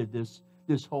instantly ended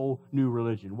this whole new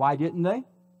religion. Why didn't they?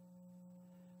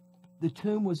 The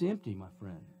tomb was empty, my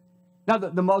friend. Now,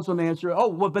 the Muslim answer,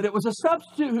 but it was a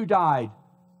substitute who died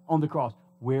on the cross.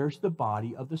 Where's the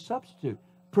body of the substitute?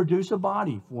 Produce a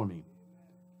body for me.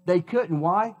 They couldn't.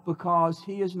 Why? Because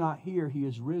he is not here. He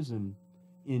is risen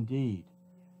indeed.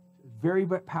 Very,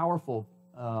 very powerful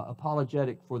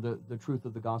apologetic for the truth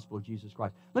of the gospel of Jesus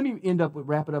Christ. Let me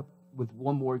wrap it up with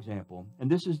one more example. And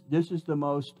this is the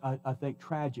most, I think,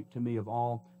 tragic to me of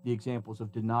all the examples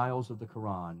of denials of the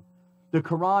Quran. The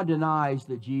Quran denies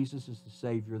that Jesus is the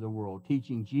Savior of the world,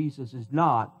 teaching Jesus is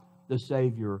not the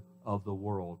Savior of the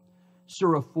world.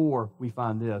 Surah 4, we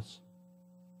find this.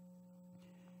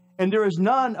 And there is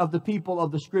none of the people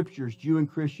of the Scriptures, Jew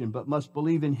and Christian, but must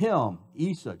believe in him,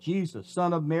 Isa, Jesus,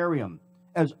 son of Maryam,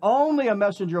 as only a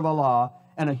messenger of Allah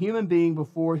and a human being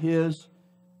before his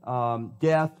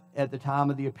death at the time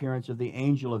of the appearance of the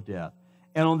angel of death.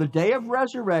 And on the day of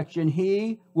resurrection,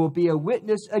 he will be a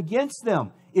witness against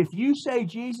them. If you say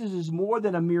Jesus is more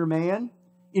than a mere man,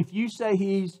 if you say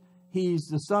he's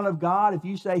the Son of God, if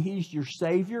you say he's your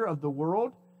Savior of the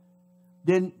world,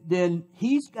 then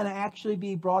he's going to actually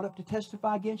be brought up to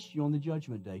testify against you on the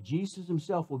judgment day. Jesus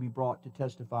himself will be brought to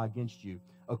testify against you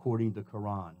according to the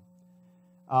Quran.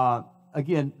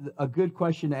 Again, a good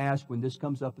question to ask when this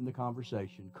comes up in the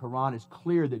conversation. Quran is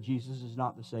clear that Jesus is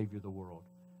not the Savior of the world.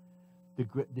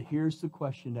 Here's the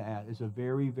question to ask. It's a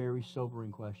very, very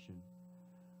sobering question.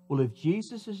 Well, if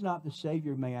Jesus is not the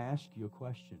Savior, may I ask you a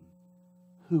question?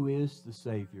 Who is the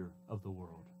Savior of the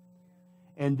world?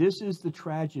 And this is the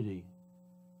tragedy.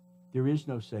 There is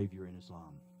no Savior in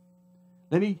Islam.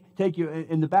 Let me take you,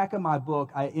 in the back of my book,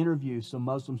 I interview some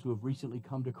Muslims who have recently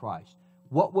come to Christ.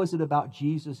 What was it about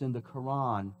Jesus in the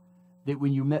Quran that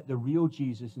when you met the real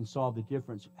Jesus and saw the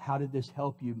difference, how did this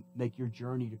help you make your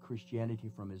journey to Christianity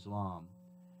from Islam?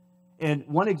 And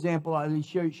one example, I'll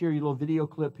share you a little video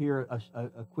clip here,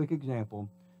 a quick example.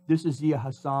 This is Zia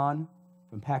Hassan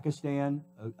from Pakistan,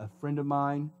 a friend of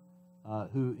mine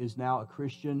who is now a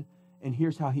Christian. And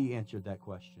here's how he answered that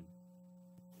question.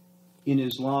 In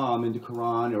Islam, in the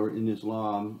Quran or in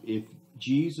Islam, if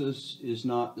Jesus is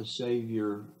not the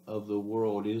Savior of the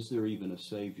world, is there even a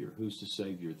Savior? Who's the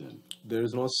Savior then? There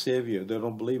is no Savior. They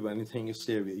don't believe anything is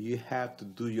Savior. You have to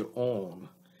do your own.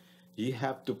 You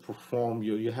have to perform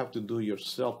you have to do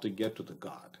yourself to get to the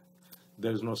God.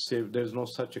 There's no Savior. There's no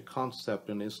such a concept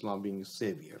in Islam being a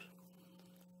Savior.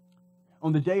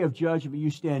 On the day of judgment,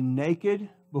 you stand naked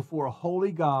before a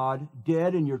holy God,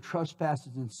 dead in your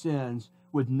trespasses and sins,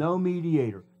 with no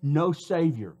mediator, no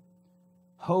Savior,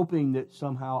 hoping that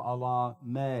somehow Allah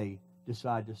may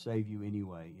decide to save you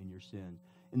anyway in your sin.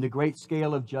 In the great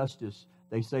scale of justice,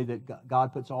 they say that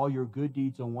God puts all your good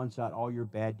deeds on one side, all your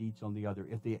bad deeds on the other.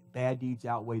 If the bad deeds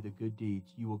outweigh the good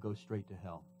deeds, you will go straight to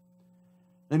hell.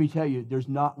 Let me tell you, there's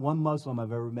not one Muslim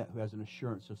I've ever met who has an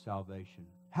assurance of salvation.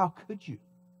 How could you?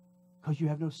 Because you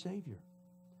have no Savior.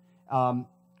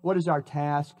 What is our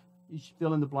task? You should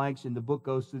fill in the blanks, and the book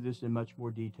goes through this in much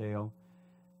more detail.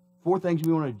 4 things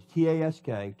we want to do.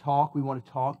 TASK, talk. We want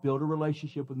to talk, build a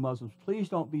relationship with Muslims. Please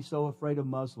don't be so afraid of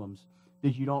Muslims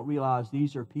that you don't realize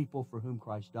these are people for whom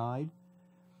Christ died.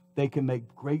 They can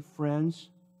make great friends.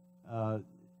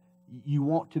 You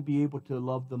want to be able to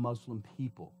love the Muslim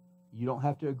people. You don't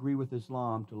have to agree with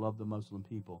Islam to love the Muslim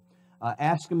people.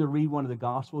 Ask them to read one of the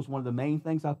Gospels. One of the main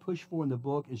things I push for in the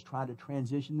book is try to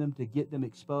transition them, to get them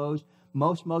exposed.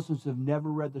 Most Muslims have never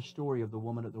read the story of the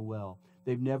woman at the well.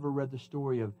 They've never read the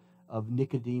story of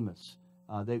Nicodemus.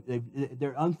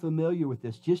 They're unfamiliar with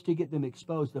this. Just to get them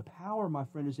exposed. The power, my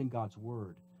friend, is in God's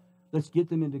Word. Let's get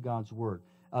them into God's Word.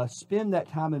 Spend that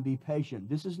time and be patient.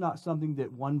 This is not something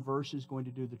that one verse is going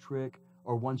to do the trick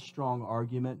or one strong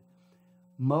argument.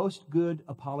 Most good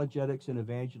apologetics and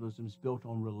evangelism is built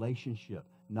on relationship,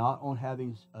 not on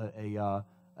having a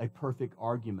perfect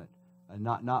argument,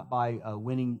 not by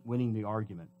winning the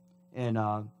argument. And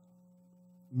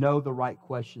know the right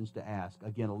questions to ask.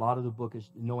 Again, a lot of the book is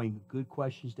knowing good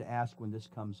questions to ask when this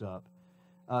comes up.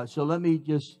 So let me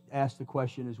just ask the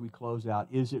question as we close out.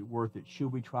 Is it worth it?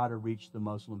 Should we try to reach the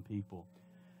Muslim people?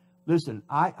 Listen,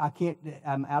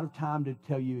 I'm out of time to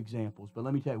tell you examples, but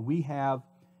let me tell you, we have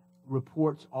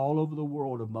reports all over the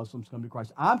world of Muslims come to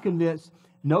Christ. I'm convinced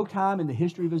no time in the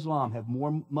history of Islam have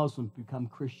more Muslims become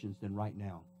Christians than right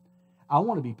now. I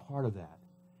want to be part of that.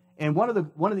 And one of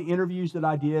the interviews that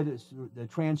I did, is the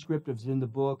transcript is in the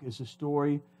book, is a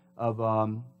story of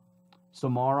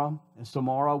Samara. And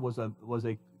Samara was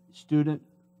a student,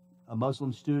 a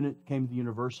Muslim student, came to the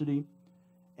university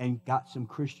and got some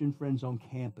Christian friends on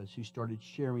campus who started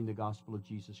sharing the gospel of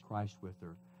Jesus Christ with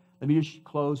her. Let me just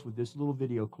close with this little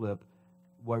video clip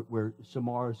where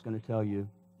Samara is going to tell you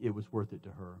it was worth it to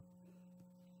her.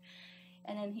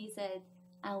 And then he said,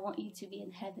 I want you to be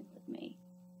in heaven with me.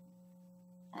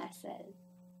 I said,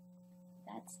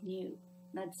 that's new.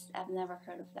 I've never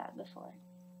heard of that before.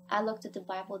 I looked at the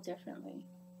Bible differently.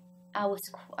 I was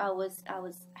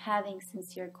having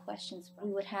sincere questions.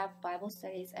 We would have Bible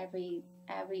studies I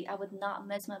would not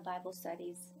miss my Bible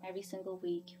studies every single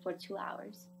week for 2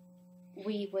 hours.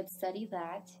 We would study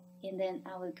that, and then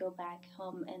I would go back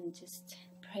home and just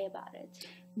pray about it.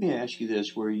 Let me ask you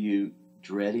this. Were you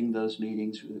dreading those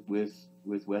meetings with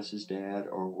Wes's dad,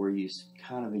 or were you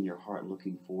kind of in your heart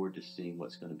looking forward to seeing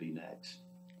what's going to be next?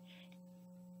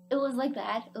 It was like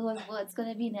that. It was what's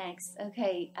going to be next.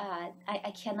 Okay,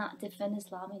 I cannot defend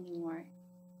Islam anymore.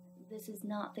 This is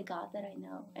not the God that I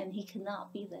know, and he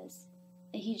cannot be this.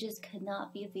 He just could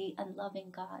not be the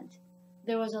unloving God.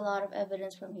 There was a lot of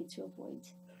evidence for me to avoid.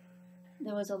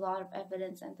 There was a lot of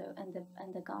evidence and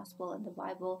the gospel and the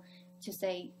Bible to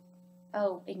say,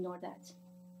 oh, ignore that.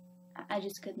 I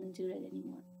just couldn't do it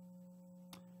anymore.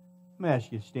 Let me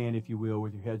ask you to stand, if you will,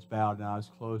 with your heads bowed and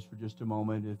eyes closed for just a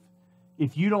moment.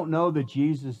 If you don't know the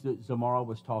Jesus that Zamara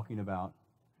was talking about,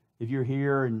 if you're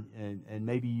here and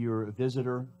maybe you're a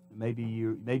visitor, maybe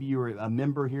you're a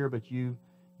member here, but you've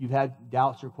had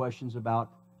doubts or questions about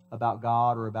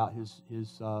God or about his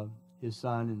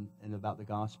son and about the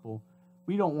gospel,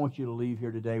 we don't want you to leave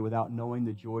here today without knowing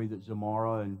the joy that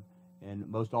Zamara and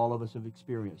most all of us have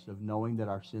experienced, of knowing that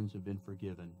our sins have been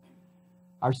forgiven.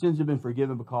 Our sins have been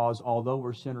forgiven because although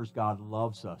we're sinners, God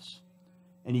loves us.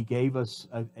 And he gave us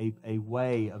a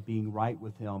way of being right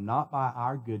with him, not by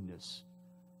our goodness,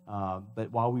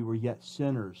 but while we were yet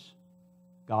sinners,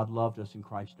 God loved us and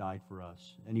Christ died for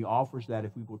us. And he offers that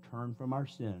if we will turn from our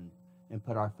sin and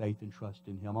put our faith and trust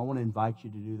in him. I want to invite you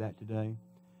to do that today.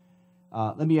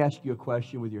 Let me ask you a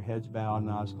question with your heads bowed and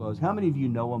eyes closed. How many of you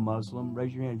know a Muslim?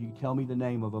 Raise your hand if you can tell me the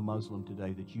name of a Muslim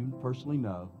today that you personally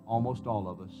know. Almost all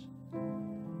of us.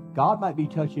 God might be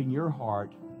touching your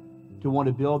heart to want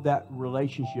to build that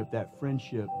relationship, that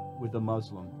friendship with a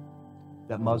Muslim,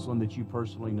 that Muslim that you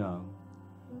personally know.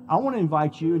 I want to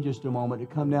invite you in just a moment to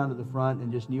come down to the front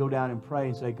and just kneel down and pray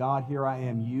and say, God, here I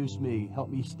am. Use me. Help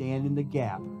me stand in the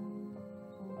gap.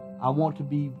 I want to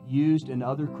be used and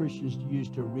other Christians to use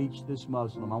to reach this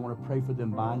Muslim. I want to pray for them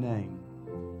by name.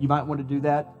 You might want to do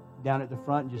that down at the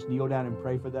front and just kneel down and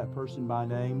pray for that person by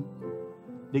name.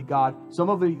 That God, some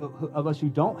of us who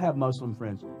don't have Muslim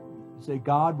friends, say,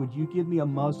 God, would you give me a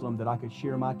Muslim that I could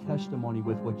share my testimony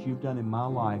with, what you've done in my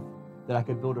life, that I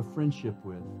could build a friendship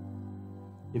with?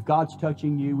 If God's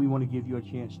touching you, we want to give you a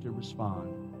chance to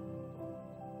respond.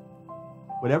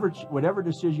 Whatever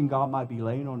decision God might be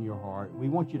laying on your heart, we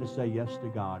want you to say yes to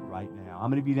God right now. I'm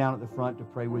going to be down at the front to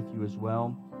pray with you as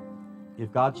well.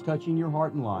 If God's touching your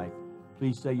heart and life,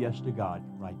 please say yes to God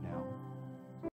right now.